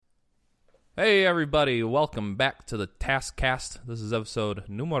Hey everybody, welcome back to the Taskcast. This is episode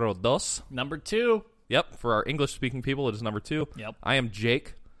numero dos. Number 2. Yep, for our English-speaking people, it is number 2. Yep. I am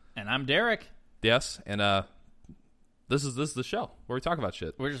Jake. And I'm Derek. Yes, and this is the show where we talk about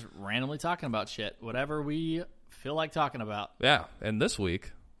shit. We're just randomly talking about shit, whatever we feel like talking about. Yeah, and this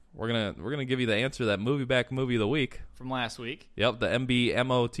week we're gonna give you the answer to that movie of the week from last week. Yep, the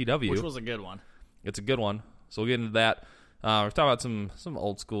MBMOTW, which was a good one. It's a good one. So we'll get into that. We're talking about some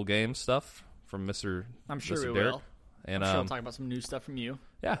old school game stuff from Mr. I'm sure Mr. we Derek. will. And I'm sure we'll talk about some new stuff from you.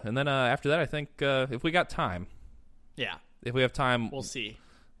 Yeah, and then after that, I think if we got time, if we have time, we'll see.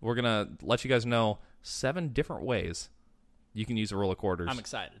 We're gonna let you guys know 7 different ways you can use a roll of quarters. I'm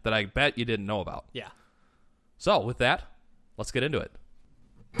excited. That I bet you didn't know about. Yeah. So with that, let's get into it.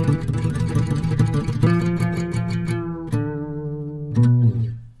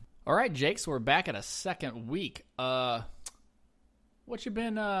 All right, Jake. So we're back at a second week. What you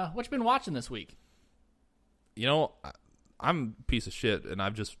been watching this week? You know, I'm a piece of shit, and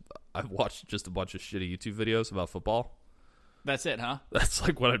I've watched just a bunch of shitty YouTube videos about football. That's it, huh? That's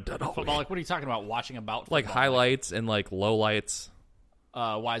like what I've done all football. week. Like, what are you talking about? Watching about football? Like highlights and like lowlights.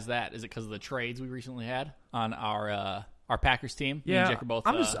 Why is that? Is it because of the trades we recently had on our Packers team? Yeah, Me and Jake are both.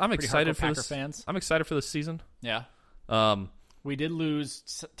 I'm excited for Packer this. fans. I'm excited for this season. Yeah. We did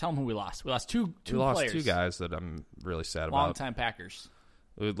lose. Tell them who we lost. We lost two We lost players. 2 guys that I'm really sad about. Long-time Packers.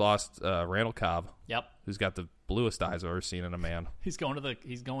 We lost Randall Cobb. Yep. Who's got the bluest eyes I've ever seen in a man. He's going to.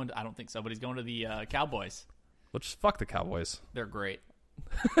 I don't think so, but he's going to the Cowboys. Let's fuck the Cowboys. They're great.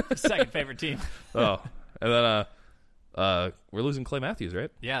 Second favorite team. Oh, and then we're losing Clay Matthews, right?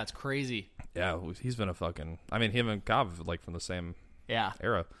 Yeah, it's crazy. Yeah, he's been a fucking. I mean, him and Cobb like from the same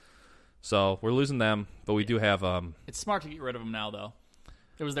era. So we're losing them, but we do have. It's smart to get rid of him now, though.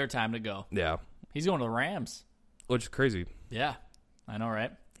 It was their time to go. Yeah, he's going to the Rams, which is crazy. Yeah, I know,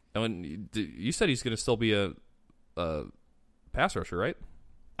 right? And when you said he's going to still be a pass rusher, right?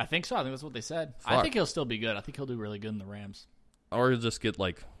 I think so. I think that's what they said. Fuck. I think he'll still be good. I think he'll do really good in the Rams. Or he'll just get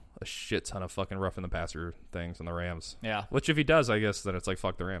like a shit ton of fucking roughing the passer things in the Rams. Yeah. Which if he does, I guess then it's like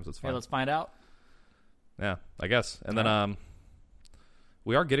fuck the Rams. It's fine. Yeah, let's find out. Yeah, I guess. And then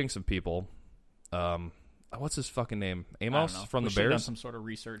we are getting some people. What's his fucking name? Amos from the Bears. Done some sort of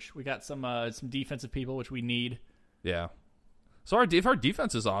research. We got some defensive people, which we need. Yeah. So if our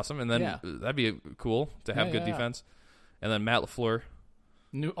defense is awesome, and then that'd be cool to have good defense. And then Matt LaFleur,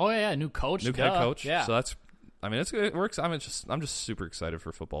 new coach, head coach. Yeah. So it works. I'm just super excited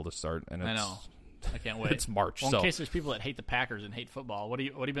for football to start. And I know, I can't wait. It's March. Well, in case there's people that hate the Packers and hate football, what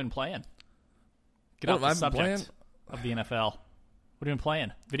have you been playing? Get off the subject of the NFL. What have you been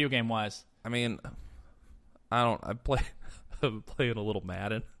playing, video game wise? I mean, I'm playing a little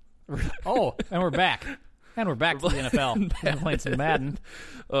Madden. Oh, and we're back. And we're back to the NFL. We're playing some Madden.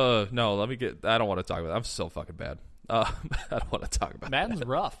 No, I don't want to talk about it. I'm so fucking bad. I don't want to talk about Madden's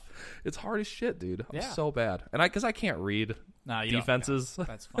rough. It's hard as shit, dude. I'm Yeah. so bad. And because I can't read defenses.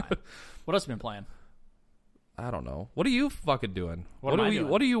 That's fine. What else have you been playing? I don't know. What are you fucking doing? What am I doing?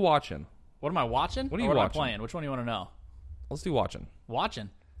 What are you watching? What am I watching? What are you what watching? Am I playing? Which one do you want to know? Let's do watching. Watching.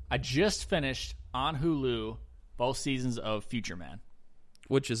 I just finished on Hulu both seasons of Future Man.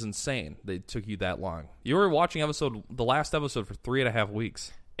 Which is insane. They took you that long. You were watching the last episode for 3.5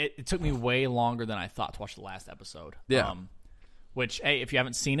 weeks. It took me way longer than I thought to watch the last episode. Yeah. Which, hey, if you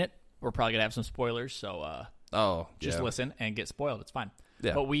haven't seen it, we're probably gonna have some spoilers. So, just listen and get spoiled. It's fine.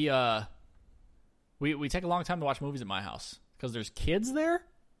 Yeah. But we take a long time to watch movies at my house because there's kids there.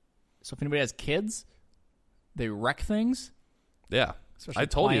 So if anybody has kids, they wreck things. Yeah. Especially I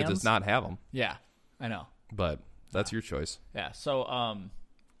told plans. you it does not have them. Yeah, I know. But that's your choice. Yeah. So,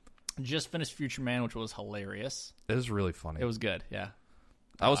 just finished Future Man, which was hilarious. It is really funny. It was good. Yeah.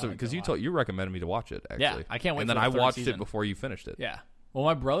 I was because you recommended me to watch it. Actually, yeah, I can't wait. And then for the I third watched season. it before you finished it. Yeah. Well,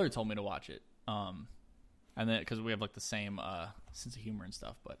 my brother told me to watch it. And then because we have like the same sense of humor and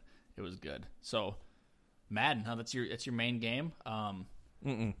stuff, but it was good. So, Madden, huh? That's your main game.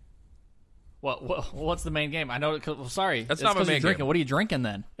 What's the main game? I know. Sorry, that's not my main drinking. game. What are you drinking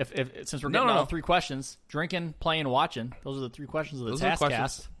then? If since we're getting on 3 questions, drinking, playing, watching. Those are the 3 questions of the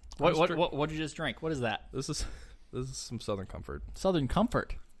Taskcast. What did you just drink? What is that? This is some Southern Comfort. Southern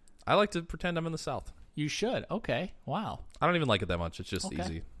Comfort. I like to pretend I'm in the South. You should. Okay. Wow. I don't even like it that much. It's just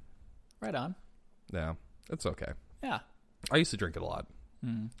easy. Right on. Yeah, it's okay. Yeah. I used to drink it a lot.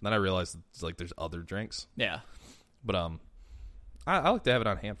 Then I realized it's like there's other drinks. Yeah. But I like to have it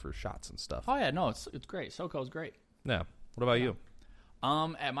on hand for shots and stuff. Oh yeah, no, it's great. SoCo's great. Yeah. What about you?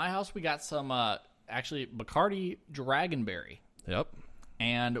 At my house we got some actually Bacardi Dragonberry. Yep.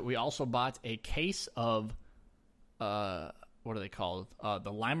 And we also bought a case of what are they called?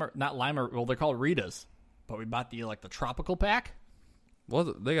 The Lima, not Lima. Well, they're called Ritas, but we bought the tropical pack.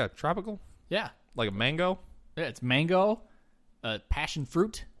 Well, they got tropical, Yeah, like a mango. yeah. It's mango, passion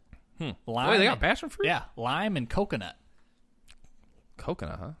fruit, lime. Wait, they got passion fruit. Yeah, lime and coconut.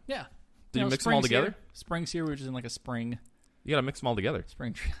 Coconut, huh? Yeah. Did you mix them all together? Spring Sear, which is in like a spring You gotta mix them all together.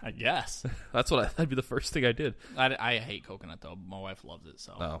 I guess. That'd be the first thing I did. I hate coconut though. My wife loves it,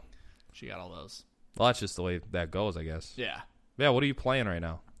 so Oh, she got all those. well, that's just the way that goes, I guess. Yeah. Yeah. What are you playing right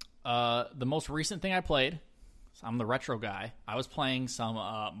now? The most recent thing I played, so I'm the retro guy. I was playing some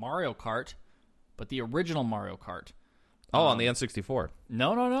Mario Kart, but the original Mario Kart. Oh, on the N64.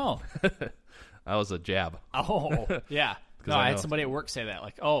 No. That was a jab. Oh, yeah. No, I I had know. somebody at work say that.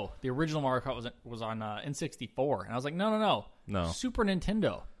 Like, oh, the original Mario Kart was on N64. And I was like, no. No. Super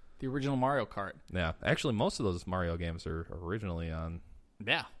Nintendo, the original Mario Kart. Yeah. Actually, most of those Mario games are originally on.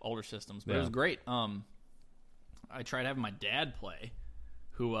 Yeah, older systems. But Yeah. it was great. I tried having my dad play,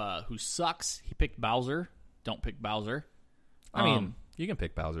 who sucks. He picked Bowser. Don't pick Bowser. I mean, you can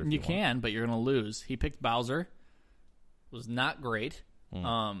pick Bowser. If You you want. can, but you're going to lose. He picked Bowser. Was not great.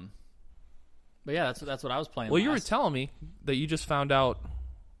 But yeah, that's what I was playing. Well, you were last. telling me that you just found out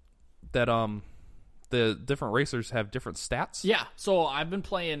that the different racers have different stats. Yeah, so I've been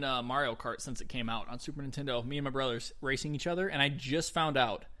playing Mario Kart since it came out on Super Nintendo. Me and my brothers racing each other, and I just found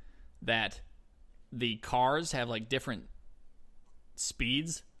out that the cars have like different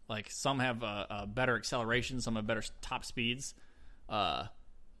speeds. Like some have a better acceleration, some have better top speeds.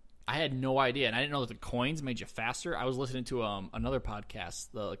 I had no idea, and I didn't know that the coins made you faster. I was listening to another podcast,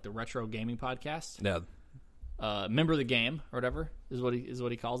 the retro gaming podcast. Yeah. Member of the game or whatever is what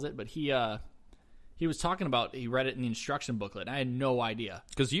he calls it. But he was talking about, he read it in the instruction booklet, and I had no idea.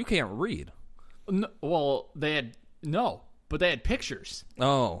 Because you can't read. No, well, but they had pictures,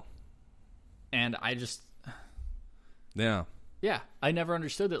 Oh. and I just Yeah. I never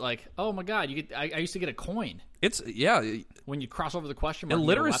understood that. Like, oh my god, I used to get a coin when you cross over the question mark.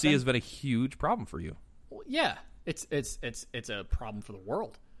 Illiteracy you get a has been a huge problem for you. weapon. Yeah, it's a problem for the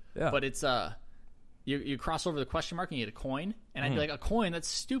world. Yeah. But it's you cross over the question mark and you get a coin, and I'd be like, a coin, that's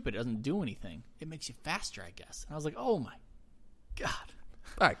stupid. It doesn't do anything. It makes you faster, I guess. And I was like, oh my god.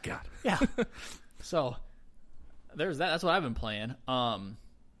 Oh, God. Yeah. So there's that. That's what I've been playing.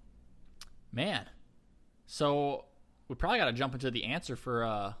 Man. So we probably got to jump into the answer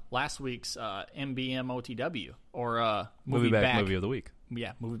for last week's MBMOTW or Movie back movie of the week.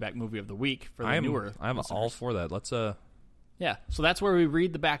 Yeah, movie back movie of the week for the newer. I'm listeners. all for that. Let's Yeah. So that's where we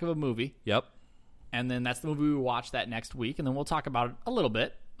read the back of a movie, Yep. and then that's the movie we watch that next week, and then we'll talk about it a little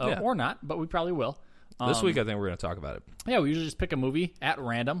bit Yeah. or not, but we probably will. This week I think we're going to talk about it. Yeah, we usually just pick a movie at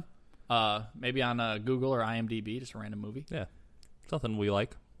random, maybe on Google or IMDb, just a random movie. Yeah. Something we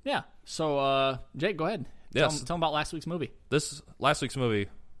like. Yeah. So, Jake, go ahead. Yes. Tell them about last week's movie. This last week's movie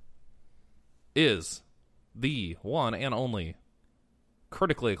is the one and only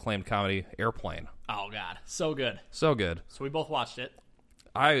critically acclaimed comedy Airplane. Oh, God. So good. So good. So we both watched it.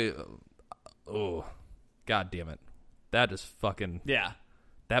 God damn it. That is fucking, Yeah.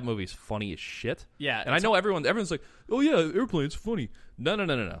 that movie's funny as shit. Yeah. And I know everyone's like, oh yeah, Airplane's funny.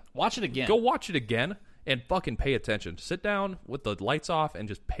 No. Watch it again. Go watch it again and fucking pay attention. Sit down with the lights off and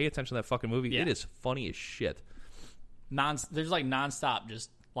just pay attention to that fucking movie. Yeah. It is funny as shit. There's like nonstop,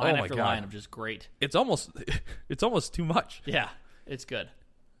 just line Oh my after God. line of just great. It's almost too much. Yeah. It's good.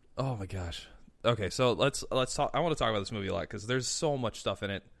 Oh my gosh. Okay, so let's talk. I want to talk about this movie a lot because there's so much stuff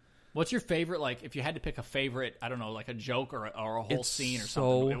in it. What's your favorite, like, if you had to pick a favorite, I don't know, like a joke or a whole It's scene or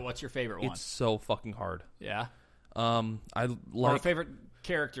so- something, what's your favorite one? It's so fucking hard. Yeah. I Or a like. favorite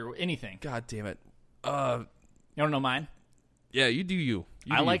character, anything. God damn it. You don't know mine? Yeah, you do you.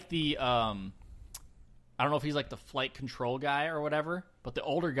 You I do like the I don't know if he's like the flight control guy or whatever, but the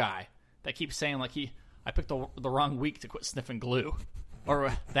older guy that keeps saying like I picked the wrong week to quit sniffing glue.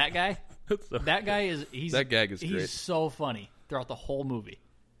 Or that guy? you. That guy is That gag is he's great. so funny throughout the whole movie.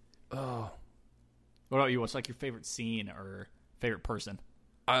 Oh, What about you? What's like your favorite scene or favorite person?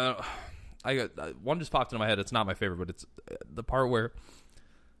 I got one just popped into my head. It's not my favorite, but it's the part where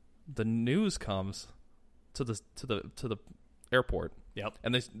the news comes to the airport. Yep.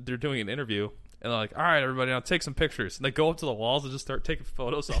 And they're doing an interview, and they're like, "All right, everybody, now take some pictures." And they go up to the walls and just start taking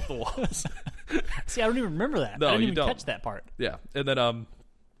photos off the walls. See, I don't even remember that. No, I didn't you even don't. catch that part. Yeah, and then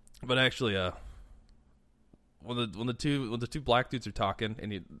but actually when the two black dudes are talking,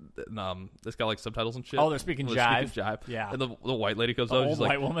 and this got like subtitles and shit. Oh, they're speaking When jive. Yeah. and the white lady comes The up, old she's like,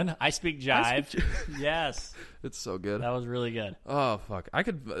 white woman. I speak jive. Yes. "It's so good." That was really good. Oh fuck! I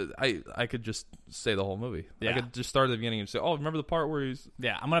could just say the whole movie. Yeah. I could just start at the beginning and say, "Oh, remember the part where he's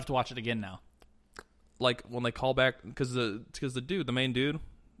Yeah, I'm gonna have to watch it again now. like when they call back because the main dude,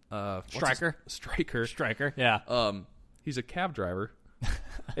 Striker. Yeah. He's a cab driver,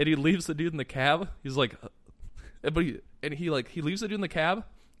 and he leaves the dude in the cab. He's like, he leaves the dude in the cab,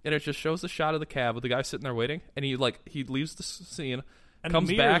 and it just shows the shot of the cab with the guy sitting there waiting, and he leaves the scene, and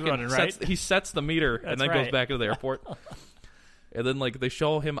comes back running, and right? he sets the meter, and then right. goes back into the airport. And then they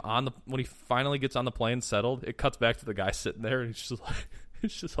show him when he finally gets on the plane settled, it cuts back to the guy sitting there, and he's just like,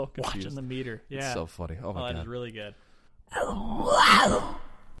 it's just all confused. Watching the meter. Yeah. It's so funny. Oh my that God. is really good.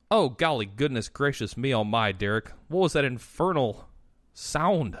 Oh, golly goodness gracious me, oh my, Derek. What was that infernal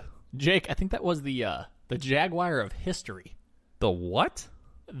sound? Jake, I think that was the Jaguar of history. The what?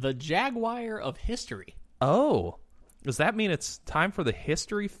 The Jaguar of history. Oh. Does that mean it's time for the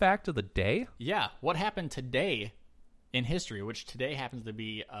history fact of the day? Yeah. What happened today in history, which today happens to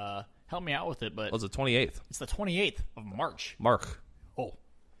be, help me out with it, but... Was it 28th? It's the 28th of March. Mark. Oh.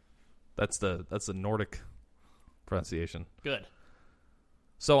 That's the Nordic pronunciation. Good.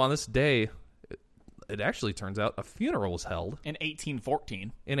 So on this day, it actually turns out a funeral was held. In 1814.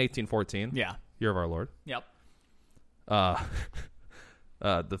 In 1814. Yeah. Year of our Lord. Yep.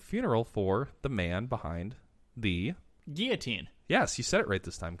 The funeral for the man behind the... Guillotine. Yes, you said it right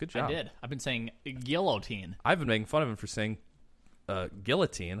this time. Good job. I did. I've been saying guillotine. I've been making fun of him for saying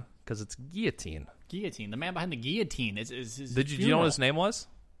guillotine because it's guillotine. Guillotine. The man behind the guillotine is his Did you know what his name was?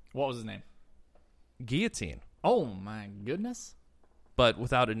 What was his name? Guillotine. Oh, my goodness. But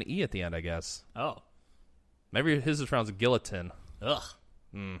without an E at the end, I guess. Oh. Maybe his is pronounced guillotine. Ugh.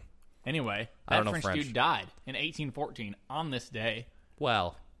 Anyway, I don't that know French French. dude died in 1814 on this day.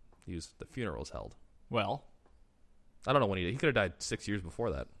 Well, the funeral was held. Well, I don't know when he did. He could have died 6 years before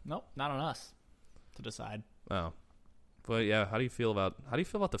that. nope, not on us to decide. Oh. But yeah, how do you feel about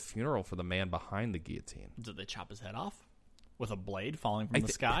the funeral for the man behind the guillotine? Did they chop his head off with a blade falling from the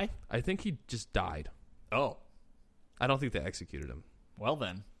sky? I think he just died. Oh. I don't think they executed him. Well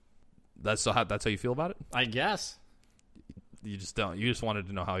then, That's how you feel about it? I guess. You just don't. You just wanted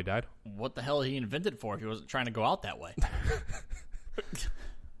to know how he died? What the hell he invented for if he wasn't trying to go out that way?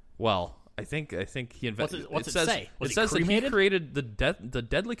 Well, I think he invented. What's it says, say? Was it he says that he cremated? created the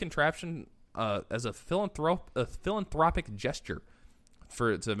deadly contraption as a philanthropic gesture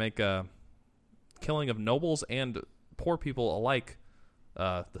to make a killing of nobles and poor people alike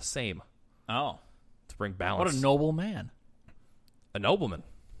the same, Oh. to bring balance. What a noble man. A nobleman,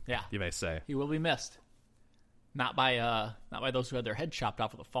 Yeah. you may say. He will be missed. Not by those who had their head chopped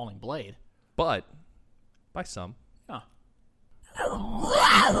off with a falling blade. But by some. Huh.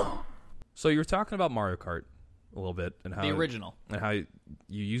 So you were talking about Mario Kart a little bit and how The original. and how you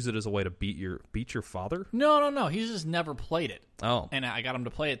use it as a way to beat your father. No. He's just never played it. Oh, And I got him to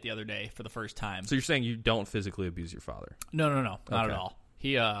play it the other day for the first time. so you're saying you don't physically abuse your father? No, not Okay. at all.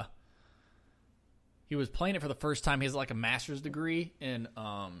 He was playing it for the first time. He has like a master's degree in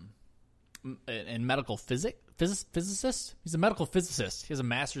medical physicist. He's a medical physicist. He has a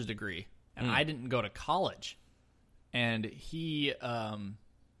master's degree, and I didn't go to college. And he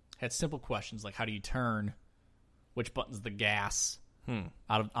had simple questions like, how do you turn? Which button's the gas? On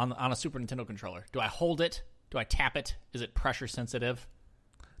a Super Nintendo controller. Do I hold it? Do I tap it? Is it pressure sensitive?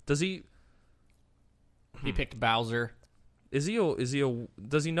 Does he? He picked Bowser. Does he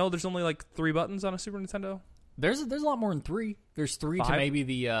know there's only like 3 buttons on a Super Nintendo? There's a lot more than 3. There's 3 to 5? maybe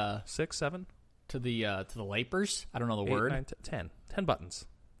the 6, 7, to the lapers. I don't know the 8, word. 9, 10. 10 buttons.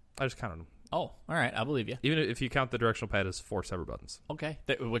 I just counted them. Oh, all right. I believe you. Even if you count the directional pad as 4 separate buttons. Okay,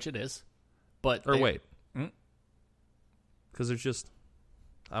 which it is. But Or wait. Because there's just...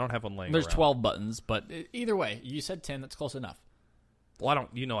 I don't have one laying there's around. 12 buttons, but either way, you said 10. That's close enough. Well, I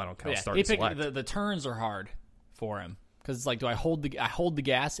don't count Yeah, start he and picked, select. the turns are hard for him because it's like, do I hold the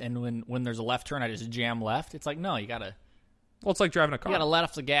gas, and when there's a left turn, I just jam left. It's like, no, you gotta Well, it's like driving a car. let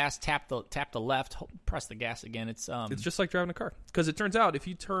off the gas, tap the left, press the gas again. It's just like driving a car. Because it turns out if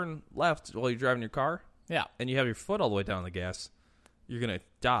you turn left while you're driving your car yeah, and you have your foot all the way down the gas, you're going to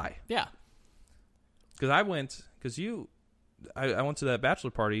die. yeah. Because I went to that bachelor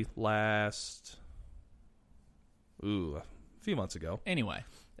party a few months ago, Anyway,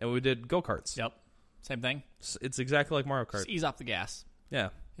 and we did go-karts. yep, same thing. It's exactly like Mario Kart. Just ease off the gas. Yeah.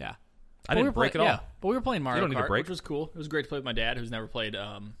 Yeah. I didn't break it all. Yeah, but we were playing Mario don't need to Kart, break. which was cool. It was great to play with my dad, who's never played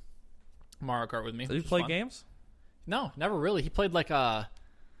Mario Kart with me. Did you which was play fun. games? No, never really. He played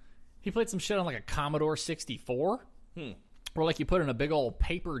some shit on like a Commodore 64, where like you put in a big old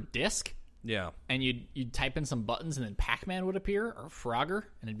paper disc, Yeah. and you'd type in some buttons, and then Pac-Man would appear or Frogger,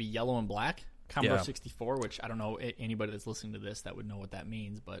 and it'd be yellow and black. Commodore Yeah. 64, which I don't know anybody that's listening to this that would know what that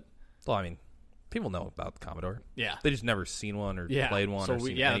means, but Well, I mean, People know about the Commodore. Yeah. They just never seen one or Yeah. played one. So or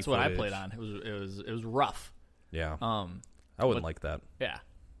seen any that's what I footage. played on. It was rough. Yeah. I but- wouldn't like that. Yeah.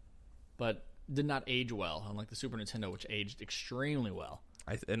 But did not age well, unlike the Super Nintendo, which aged extremely well.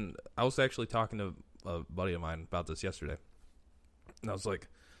 I was actually talking to a buddy of mine about this yesterday, and I was like,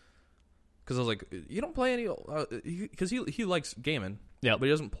 you don't play any, because he likes gaming, Yeah, but he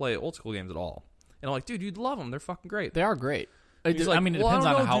doesn't play old school games at all. And I'm like, dude, you'd love them. They're fucking great. they are great. He's I like, mean, it "Well, I depends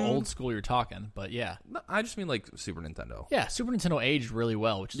don't on know, how dude." old school you're talking, but yeah. No, I just mean like Super Nintendo. Yeah, Super Nintendo aged really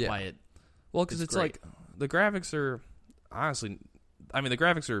well, which is Yeah. why it... Well, because it's great. like the graphics are honestly, I mean, the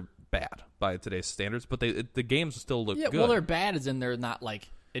graphics are bad by today's standards, but the games still look Yeah, good. well, they're bad as in they're not like...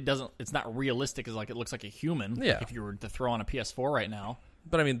 It's not realistic as like it looks like a human. Yeah. Like if you were to throw on a PS4 right now.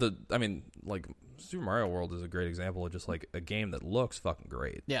 But I mean, like Super Mario World is a great example of just like a game that looks fucking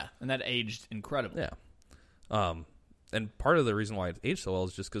great. Yeah, and that aged incredibly. Yeah. And part of the reason why it aged so well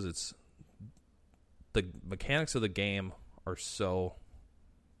is just because it's the mechanics of the game are so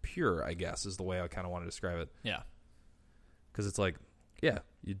pure, I guess, is the way I kind of want to describe it. Yeah. Because it's like, yeah,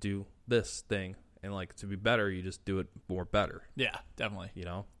 you do this thing, and like to be better, you just do it more better. Yeah, definitely. You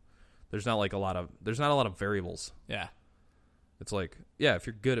know, there's not a lot of variables. Yeah. It's like, yeah, if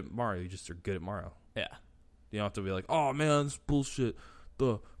you're good at Mario, you just are good at Mario. Yeah. You don't have to be like, oh man, this bullshit.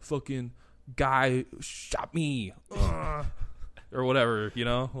 The fucking guy shot me, or whatever. You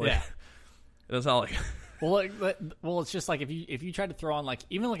know, like, Yeah. It's not like, Well, it's just like if you tried to throw on like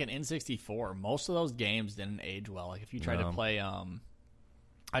even like an N64, most of those games didn't age well. Like if you tried to play,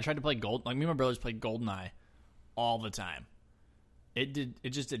 I tried to play me and my brothers played GoldenEye all the time.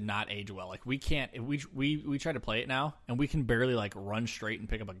 It just did not age well. Like we can't we try to play it now and we can barely like run straight and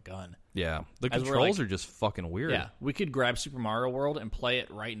pick up a gun. yeah, the As we're controls like- are just fucking weird. Yeah, we could grab Super Mario World and play it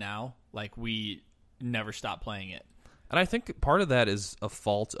right now. Like we never stop playing it. And I think part of that is a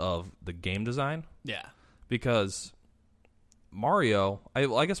fault of the game design, Yeah. because Mario,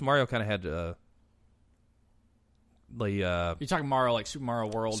 I guess Mario kind of had You're talking Mario like Super Mario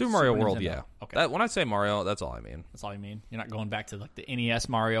World. Super Mario Super World, Nintendo. yeah. Okay. When I say Mario, that's all I mean. That's all you mean? You're not going back to like the NES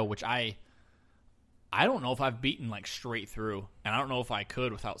Mario, which I don't know if I've beaten like straight through, and I don't know if I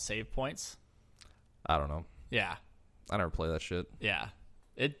could without save points. I don't know. Yeah, I never play that shit. yeah.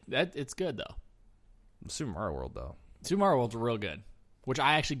 It's good though. Super Mario World, though. Super Mario World's real good, which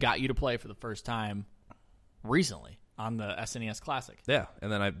I actually got you to play for the first time recently on the SNES Classic. Yeah,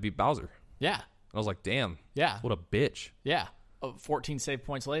 and then I beat Bowser. Yeah, I was like, damn, yeah, what a bitch. yeah. 14 save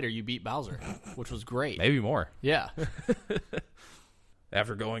points later, you beat Bowser, which was great. Maybe more. Yeah.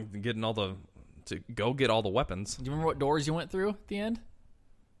 After going and getting to go get all the weapons. Do you remember what doors you went through at the end?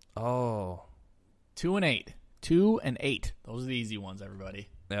 Oh. 2 and 8. 2 and 8. Those are the easy ones, everybody.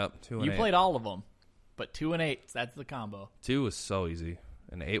 Yep, 2 and You 8. played all of them, but 2 and 8, that's the combo. 2 was so easy,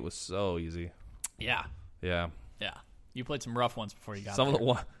 and 8 was so easy. Yeah. Yeah. Yeah. You played some rough ones before you got Some there.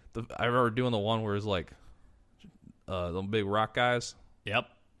 of I remember doing the one where it's like the big rock guys. Yep.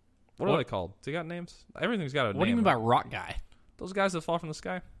 What are they called? They got names? Everything's got a name. What do you mean by rock guy? Those guys that fall from the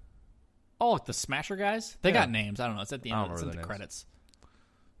sky? Oh, the Smasher guys? They Yeah. got names. I don't know. It's at the I end. don't It's at remember the their names. credits.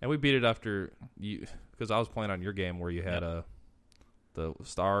 And we beat it after you, because I was playing on your game where you had the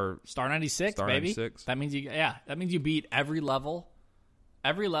Star 96, Star baby. 96. That means you beat every level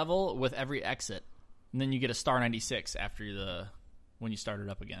with every exit, and then you get a Star 96 after when you start it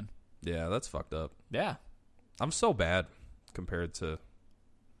up again. Yeah, that's fucked up. Yeah. I'm so bad compared to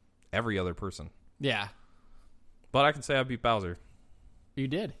every other person. Yeah. But I can say I beat Bowser. You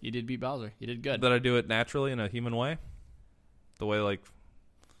did. You did beat Bowser. You did good. Did I do it naturally in a human way? The way like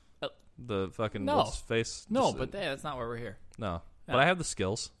Uh, the fucking no. what's his face? No, Just- but that's not why we're here. no. Yeah. But I have the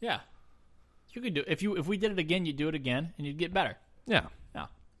skills. Yeah. You could do if we did it again, you'd do it again and you'd get better. Yeah. Yeah.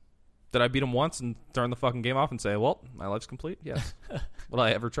 Did I beat him once and turn the fucking game off and say, "Well, my life's complete"? Yes. Will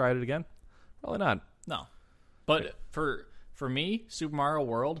I ever try it again? Probably not. No. But for me, Super Mario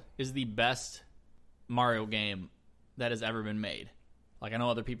World is the best Mario game that has ever been made. Like I know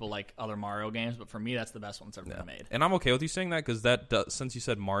other people like other Mario games, but for me that's the best one that's ever been made. And I'm okay with you saying that because since you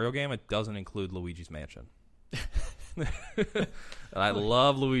said Mario game, it doesn't include Luigi's Mansion. And I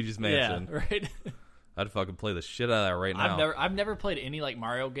love Luigi's Mansion. Yeah, right. I'd fucking play the shit out of that right now. I've never played any like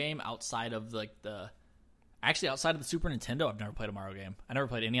Mario game outside of like outside of the Super Nintendo. I've never played a Mario game. I never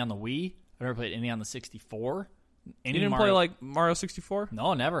played any on the Wii. I've never played any on the 64. You didn't play like Mario 64?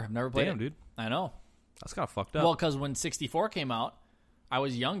 No, never. I've never played Damn, it. dude. I know. That's kind of fucked up. Well, because when 64 came out, I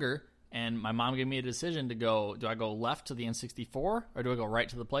was younger, and my mom gave me a decision to go, do I go left to the N64, or do I go right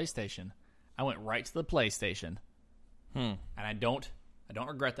to the PlayStation? I went right to the PlayStation. And I don't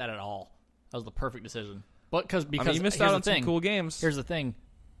regret that at all. That was the perfect decision. But because you missed out on some cool games. Here's the thing.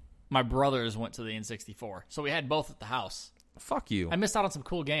 my brothers went to the N64, so we had both at the house. Fuck you. I missed out on some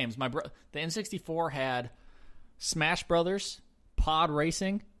cool games. The N64 had Smash Brothers, Pod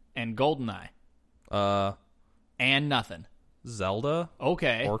Racing, and GoldenEye. And nothing. Zelda,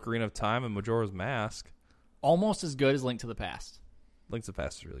 Okay. Ocarina of Time, and Majora's Mask. Almost as good as Link to the Past. Link to the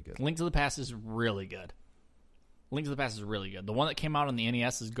Past is really good. Link to the Past is really good. Link to the Past is really good. The one that came out on the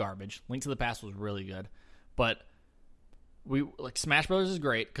NES is garbage. Link to the Past was really good. But Smash Brothers is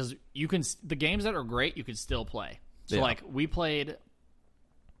great because the games that are great you can still play. So Yeah. we played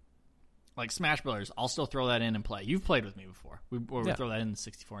Smash Brothers. I'll still throw that in and play. You've played with me before. We throw that in the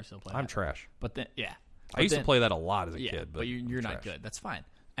 64 and still play. I'm that. trash. But then I used to play that a lot as a yeah, kid, but you're not trash. good. That's fine.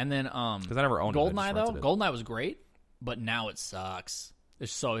 And then Because I never owned it. I just GoldenEye rented though, it. GoldenEye was great, but now it sucks.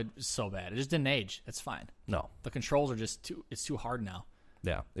 It's so bad. It just didn't age. It's fine. No. The controls are just too hard now.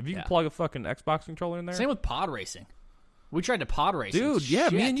 Yeah. If you Yeah. can plug a fucking Xbox controller in there. Same with pod racing. We tried to pod race. Dude, yeah,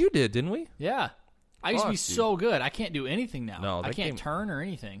 Shit. me and you did, didn't we? Yeah. I used to be Fuck, dude. so good. I can't do anything now. No, I that can't game- turn or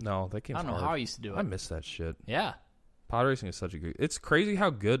anything. No, that game's I don't know hard. how I used to do it. I miss that shit. Yeah. Pod racing is such a good. It's crazy how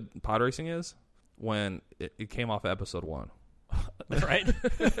good pod racing is when it came off of episode 1. Right?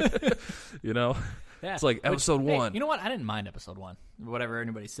 You know, Yeah. it's like episode hey, 1. you know what? I didn't mind episode 1. Whatever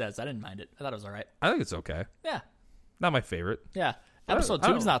anybody says, I didn't mind it. I thought it was all right. I think it's okay. Yeah. Not my favorite. Yeah. I don't- Episode I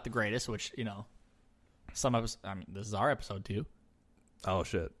 2 don't- is not the greatest, which, this is our episode 2. Oh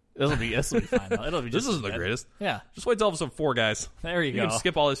shit, This will be fine though. It'll be this just isn't the good. greatest. Yeah. Just wait till episode 4, guys. There you You go. can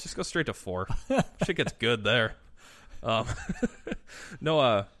skip all this. Just go straight to 4. Shit gets good there.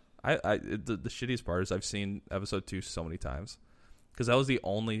 No, the shittiest part is I've seen episode 2 so many times because that was the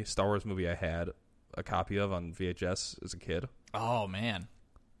only Star Wars movie I had a copy of on VHS as a kid. Oh man.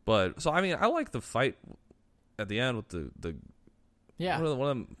 But so I mean, I like the fight at the end with the Yeah. one of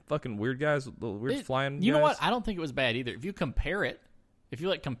them fucking weird guys, the weird flying. You know guys. what? I don't think it was bad either. If you compare it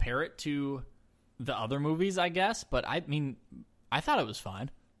to the other movies, I guess. But I mean, I thought it was fine.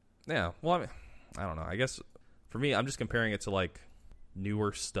 Yeah. Well, I mean, I don't know. I guess for me, I'm just comparing it to like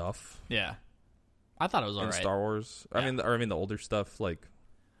newer stuff Yeah. I thought it was all in right. Star Wars. Yeah. I mean the older stuff. Like,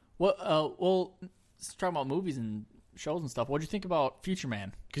 Well, let's talk about movies and shows and stuff. What'd you think about Future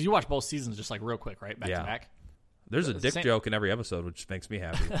Man? Because you watched both seasons just like real quick, right? Back Yeah. to back. there's a The dick same- joke in every episode, which makes me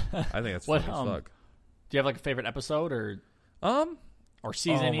happy. I think that's What, funny as fuck. Do you have like a favorite episode or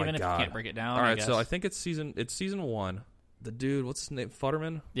season, Oh my even if God. you can't break it down? All I right, guess. so I think it's season 1. The dude, what's his name?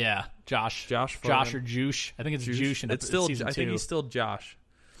 Futterman. Yeah, Josh. Josh Josh Futterman. or Juice. I think it's Juice in It's still. season 2. I think he's still Josh.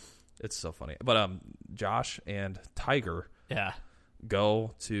 It's so funny, but Josh and Tiger Yeah.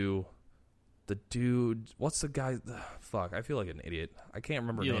 go to the dude. What's the guy? Fuck, I feel like an idiot. I can't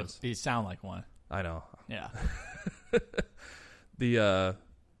remember names. You sound like one. I know Yeah. the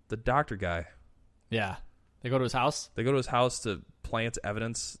doctor guy. Yeah. They go to his house? They go to his house to plant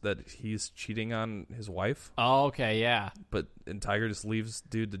evidence that he's cheating on his wife, Oh, okay, yeah. and Tiger just leaves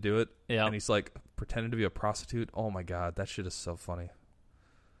dude to do it. Yeah. And he's like pretending to be a prostitute. Oh my god, that shit is so funny.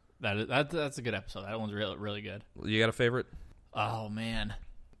 That's a good episode. That one's really, really good. You got a favorite? Oh man,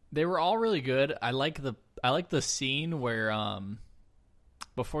 they were all really good. I like the scene where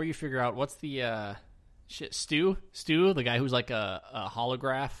before you figure out what's the Stu, the guy who's like a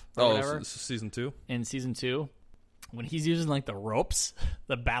holograph or whatever season 2. in season 2, when he's using like the ropes,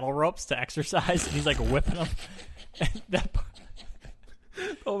 the battle ropes to exercise, and he's like whipping them. that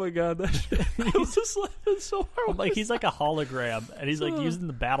Oh my god, that shit. I was just laughing so hard. like he's like a hologram, and he's like using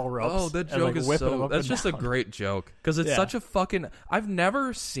the battle ropes. Oh, that and, joke like, is whipping them so. up That's and just a down. great joke because it's Yeah. such a fucking. I've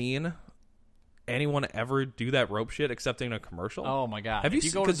never seen anyone ever do that rope shit except in a commercial. Oh my god! Have you If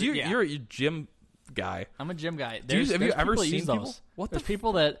seen? go to Because the- you're yeah. you're a gym guy. I'm a gym guy. Do you- have you there's ever people that seen use people? those. What the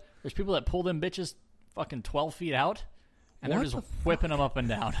there's people that pull them bitches fucking 12 feet out, and they're What just the whipping them up and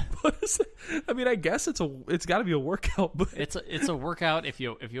down. What is it? I mean, I guess it's got to be a workout, but It's a workout if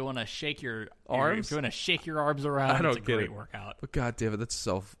you want to shake your Arms? If you want to shake your arms around, I don't it's a get great it. workout. But god damn it, that's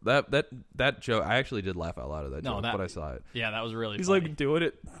so that joke. I actually did laugh out loud at that No, joke that- when I saw it. Yeah, that was really. He's funny. like doing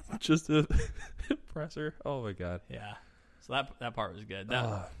it just to impress her. Oh my god. yeah. So that part was good.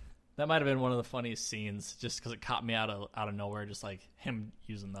 That might have been one of the funniest scenes, just because it caught me out of nowhere, just like him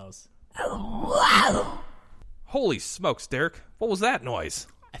using those. Holy smokes, Derek! What was that noise?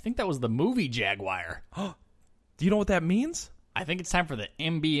 I think that was the movie Jaguar. Do you know what that means? I think it's time for the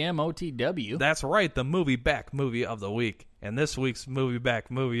MBMOTW. That's right, the movie back movie of the week. And this week's movie back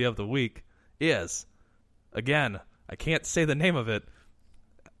movie of the week is, again, I can't say the name of it,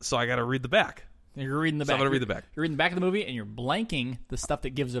 so I got to read the back. You're reading the So back. I'm gonna read the back. You're reading the back of the movie, and you're blanking the stuff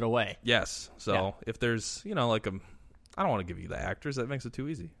that gives it away. Yes. So Yeah. if there's, like I don't want to give you the actors. That makes it too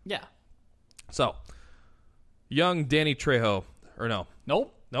easy. Yeah. So, young Danny Trejo, or no,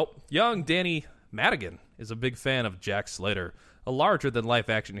 Nope. Nope. Young Danny Madigan is a big fan of Jack Slater, a larger-than-life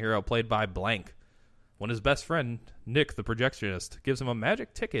action hero played by Blank. When his best friend, Nick the projectionist, gives him a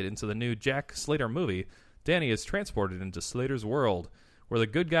magic ticket into the new Jack Slater movie, Danny is transported into Slater's world, where the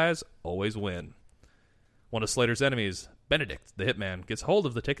good guys always win. One of Slater's enemies, Benedict, the hitman, gets hold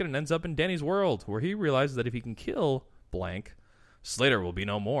of the ticket and ends up in Danny's world, where he realizes that if he can kill Blank, Slater will be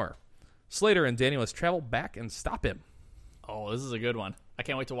no more. Slater and Danny must travel back and stop him. Oh, this is a good one. I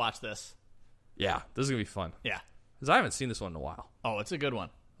can't wait to watch this. Yeah, this is going to be fun. Yeah. Because I haven't seen this one in a while. Oh, it's a good one.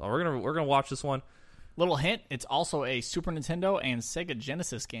 Well, we're gonna watch this one. Little hint, it's also a Super Nintendo and Sega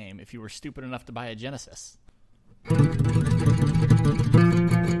Genesis game if you were stupid enough to buy a Genesis.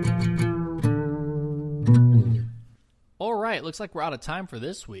 All right, looks like we're out of time for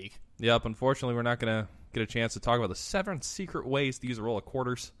this week. Yep, unfortunately, we're not going to get a chance to talk about the 7 secret ways to use a roll of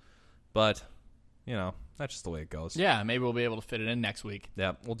quarters. But, that's just the way it goes. Yeah, maybe we'll be able to fit it in next week.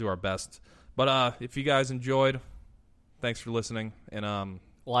 Yeah, we'll do our best. But if you guys enjoyed, thanks for listening. And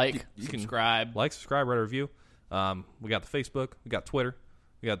subscribe. Like, subscribe, write a review. We got the Facebook. We got Twitter.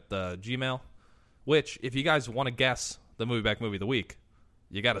 We got the Gmail. Which, if you guys want to guess the Movie Back Movie of the Week,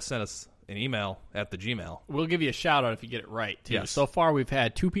 you got to send us an email at the Gmail. We'll give you a shout out if you get it right, too. Yes. So far, we've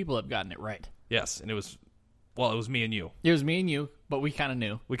had 2 people that have gotten it right. Yes, and it was me and you. It was me and you, but we kind of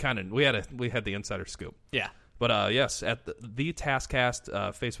knew. We had the insider scoop. Yeah. But yes, at the Taskcast,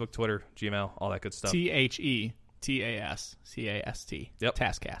 Facebook, Twitter, Gmail, all that good stuff. TheTascast. Yep.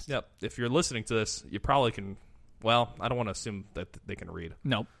 Taskcast. Yep. If you're listening to this, you probably can. Well, I don't want to assume that they can read.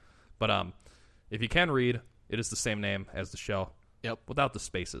 Nope. But if you can read, it is the same name as the show. Yep. Without the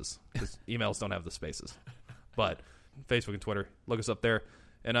spaces, because emails don't have the spaces. But Facebook and Twitter, look us up there.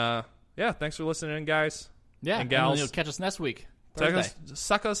 And yeah, thanks for listening in, guys. Yeah, and gals. And you'll catch us next week. Thursday.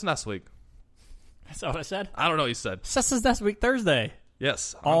 Suck us next week. That's what I said? I don't know what you said. Suck us next week, Thursday.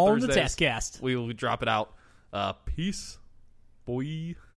 Yes. On Thursdays, the Taskcast. We will drop it out. Peace, boy.